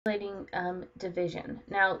division.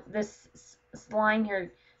 Now, this line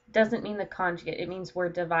here doesn't mean the conjugate. It means we're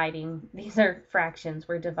dividing. These are fractions.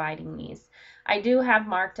 We're dividing these. I do have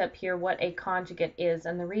marked up here what a conjugate is,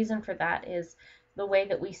 and the reason for that is the way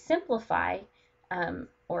that we simplify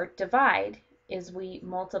or divide is we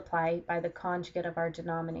multiply by the conjugate of our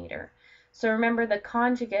denominator. So remember, the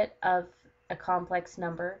conjugate of a complex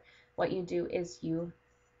number, what you do is you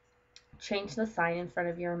change the sign in front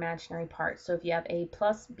of your imaginary part. So if you have a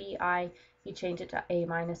plus bi, you change it to a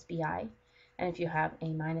minus bi. And if you have a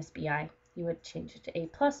minus bi, you would change it to a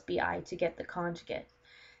plus bi to get the conjugate.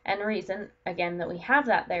 And the reason, again, that we have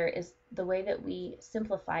that there is the way that we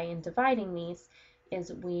simplify in dividing these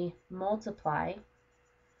is we multiply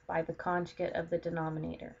by the conjugate of the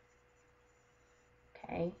denominator.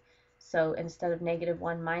 Okay, so instead of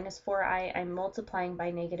 -1 minus 4i, I'm multiplying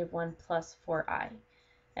by -1 plus 4i.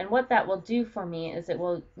 And what that will do for me is it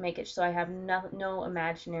will make it so I have no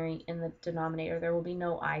imaginary in the denominator. There will be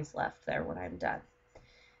no i's left there when I'm done.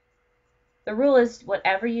 The rule is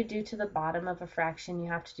whatever you do to the bottom of a fraction, you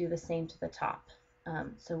have to do the same to the top.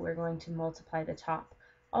 So we're going to multiply the top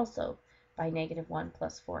also by -1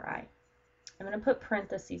 plus 4i. I'm going to put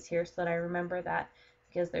parentheses here so that I remember that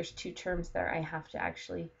because there's two terms there I have to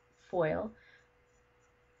actually FOIL.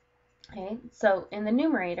 Okay, so in the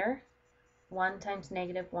numerator, 1 times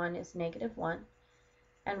 -1 is -1,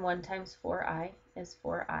 and 1 times 4i is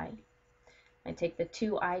 4i. I take the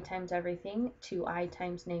 2i times everything. 2i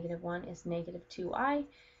times -1 is -2i,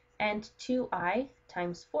 and 2i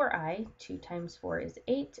times 4i, 2 times 4 is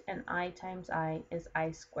 8, and I times I is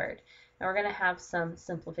I squared. Now we're going to have some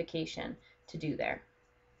simplification to do there.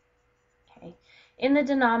 Okay. In the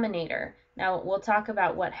denominator, now we'll talk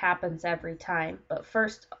about what happens every time, but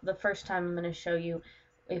first, the first time I'm going to show you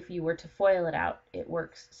if you were to FOIL it out, it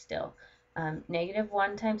works still.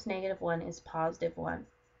 -1 times -1 is +1.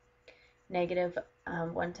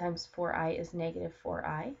 -1 times 4i is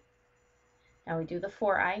 -4i. Now we do the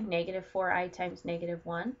 4i. -4i times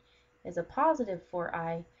 -1 is a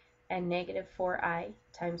 +4i, and -4i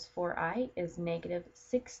times 4i is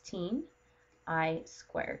 -16i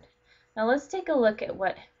squared. Now let's take a look at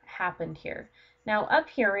what happened here. Now up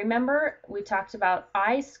here, remember we talked about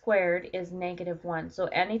I squared is -1. So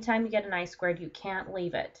anytime you get an I squared, you can't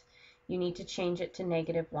leave it. You need to change it to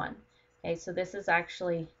 -1. Okay, so this is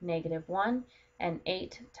actually -1, and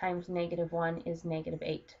 8 times -1 is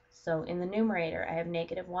 -8. So in the numerator, I have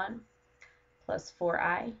 -1 plus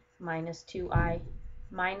 4i minus 2i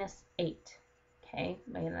minus 8. Okay,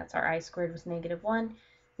 and that's our I squared was -1.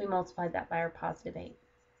 We multiplied that by our +8.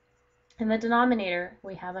 In the denominator,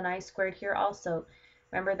 we have an I squared here also.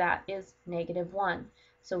 Remember, that is -1.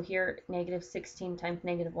 So here, -16 times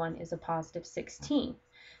 -1 is a +16.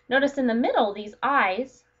 Notice in the middle, these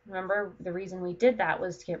i's, remember the reason we did that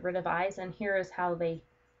was to get rid of i's, and here is how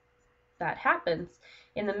that happens.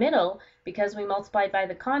 In the middle, because we multiplied by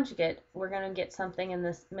the conjugate, we're going to get something in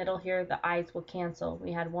this middle here. The i's will cancel.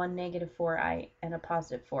 We had one -4i and a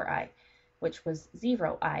 +4i, which was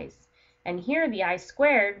 0 i's. And here the I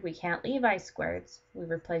squared, we can't leave I squareds. We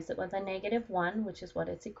replace it with a -1, which is what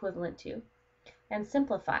it's equivalent to, and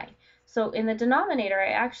simplify. So in the denominator,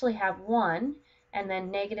 I actually have 1, and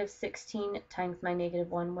then -16 times my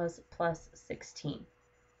 -1 was +16.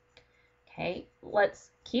 Okay,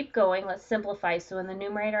 let's keep going. Let's simplify. So in the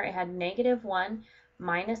numerator, I had -1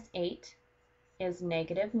 minus 8 is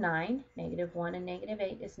 -9. -1 and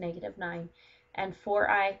 -8 is -9. And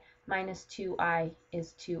 4i minus 2i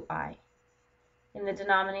is 2i. In the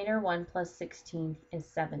denominator, 1 plus 16 is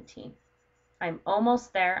 17. I'm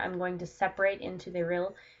almost there. I'm going to separate into the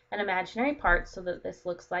real and imaginary parts so that this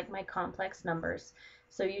looks like my complex numbers.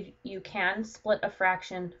 So you can split a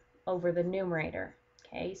fraction over the numerator.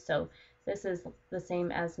 Okay, so this is the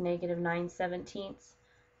same as -9/17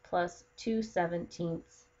 plus 2/17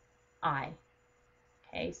 I.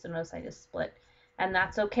 Okay, so notice I just split. And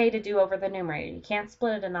that's okay to do over the numerator. You can't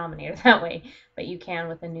split a denominator that way, but you can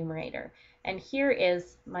with the numerator. And here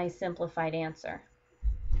is my simplified answer.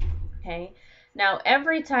 Okay, now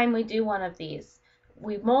every time we do one of these,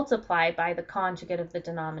 we multiply by the conjugate of the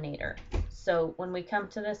denominator. So when we come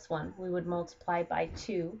to this one, we would multiply by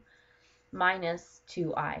 2 minus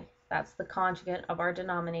 2i. That's the conjugate of our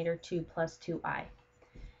denominator, 2 plus 2i.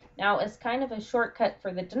 Now, as kind of a shortcut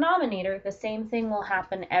for the denominator, the same thing will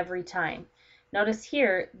happen every time. Notice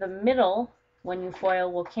here, the middle, when you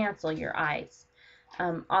FOIL, will cancel your i's.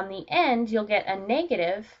 On the end, you'll get a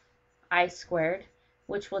negative I squared,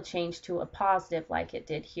 which will change to a positive like it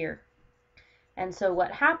did here. And so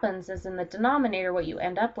what happens is in the denominator, what you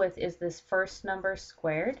end up with is this first number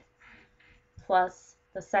squared plus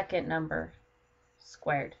the second number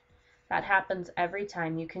squared. That happens every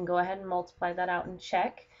time. You can go ahead and multiply that out and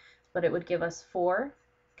check, but it would give us 4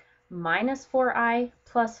 minus 4i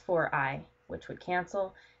plus 4i, which would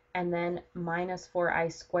cancel, and then minus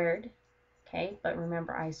 4i squared. Okay, but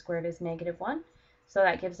remember I squared is -1, so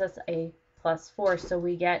that gives us a plus 4, so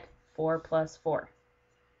we get 4 plus 4.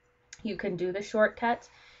 You can do the shortcut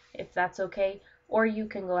if that's okay, or you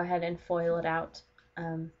can go ahead and FOIL it out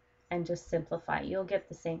and just simplify. You'll get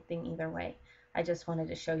the same thing either way. I just wanted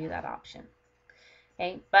to show you that option.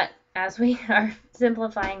 Okay, but as we are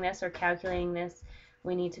simplifying this or calculating this,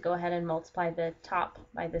 we need to go ahead and multiply the top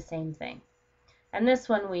by the same thing. And this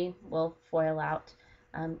one we will FOIL out.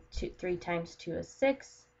 3 times 2 is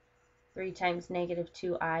 6. 3 times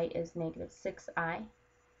 -2i is -6i.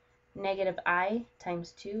 Negative I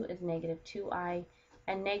times 2 is -2i.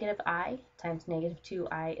 And negative I times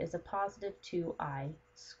 -2i is a positive 2i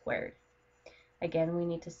squared. Again, we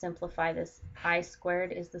need to simplify this. I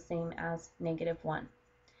squared is the same as -1.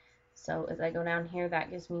 So as I go down here, that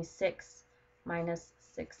gives me 6 minus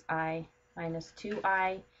 6i minus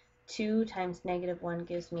 2i. 2 times -1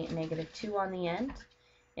 gives me a -2 on the end.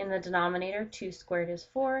 In the denominator, 2 squared is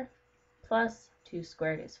 4, plus 2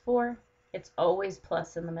 squared is 4. It's always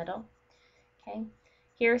plus in the middle. Okay.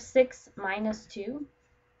 Here, 6 minus 2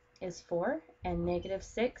 is 4, and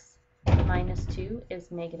 -6 minus 2 is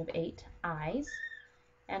 -8 i's,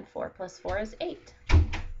 and 4 plus 4 is 8.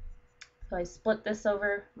 So I split this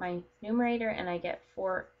over my numerator, and I get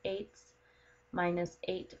 4/8 minus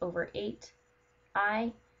 8 over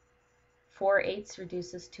 8i. 4/8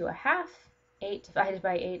 reduces to a half. 8 divided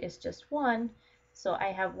by 8 is just 1, so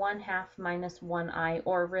I have 1/2 minus 1i,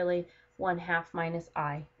 or really 1/2 minus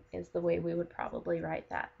I is the way we would probably write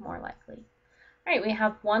that, more likely. All right, we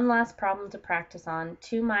have one last problem to practice on,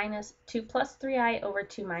 2 plus 3i over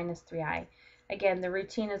 2 minus 3i. Again, the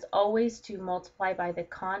routine is always to multiply by the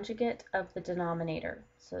conjugate of the denominator.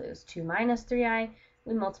 So there's 2 minus 3i,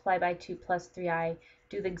 we multiply by 2 plus 3i,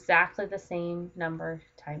 do exactly the same number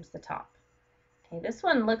times the top. Okay, this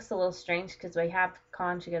one looks a little strange because we have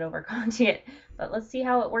conjugate over conjugate, but let's see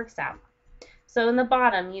how it works out. So in the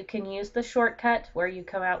bottom, you can use the shortcut where you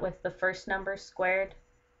come out with the first number squared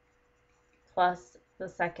plus the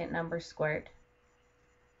second number squared.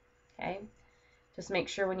 Okay, just make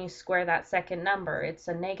sure when you square that second number, it's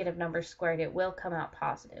a negative number squared, it will come out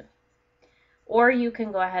positive. Or you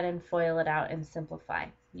can go ahead and FOIL it out and simplify.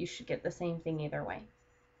 You should get the same thing either way.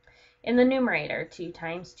 In the numerator, 2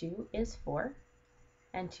 times 2 is 4,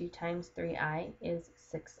 and 2 times 3i is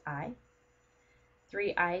 6i.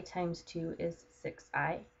 3i times 2 is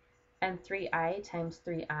 6i, and 3i times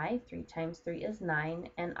 3i, 3 times 3 is 9,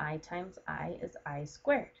 and I times I is I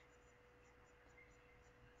squared.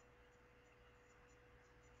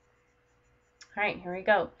 All right, here we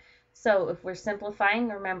go. So if we're simplifying,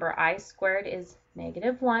 remember I squared is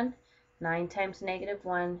 -1. 9 times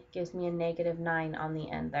 -1 gives me a -9 on the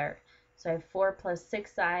end there. So I have 4 plus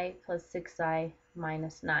 6i plus 6i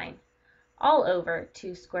minus 9. All over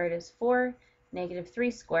 2 squared is 4, -3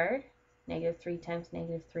 squared. -3 times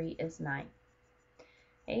 -3 is 9.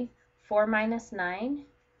 Okay, 4 minus 9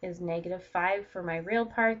 is -5 for my real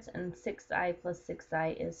parts, and 6i plus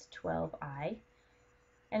 6i is 12i.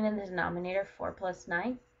 And in the denominator, 4 plus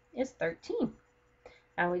 9 is 13.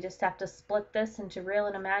 Now we just have to split this into real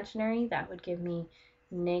and imaginary. That would give me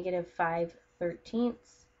 -5/13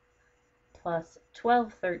 plus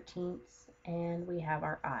 12/13, and we have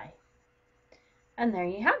our I. And there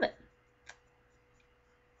you have it.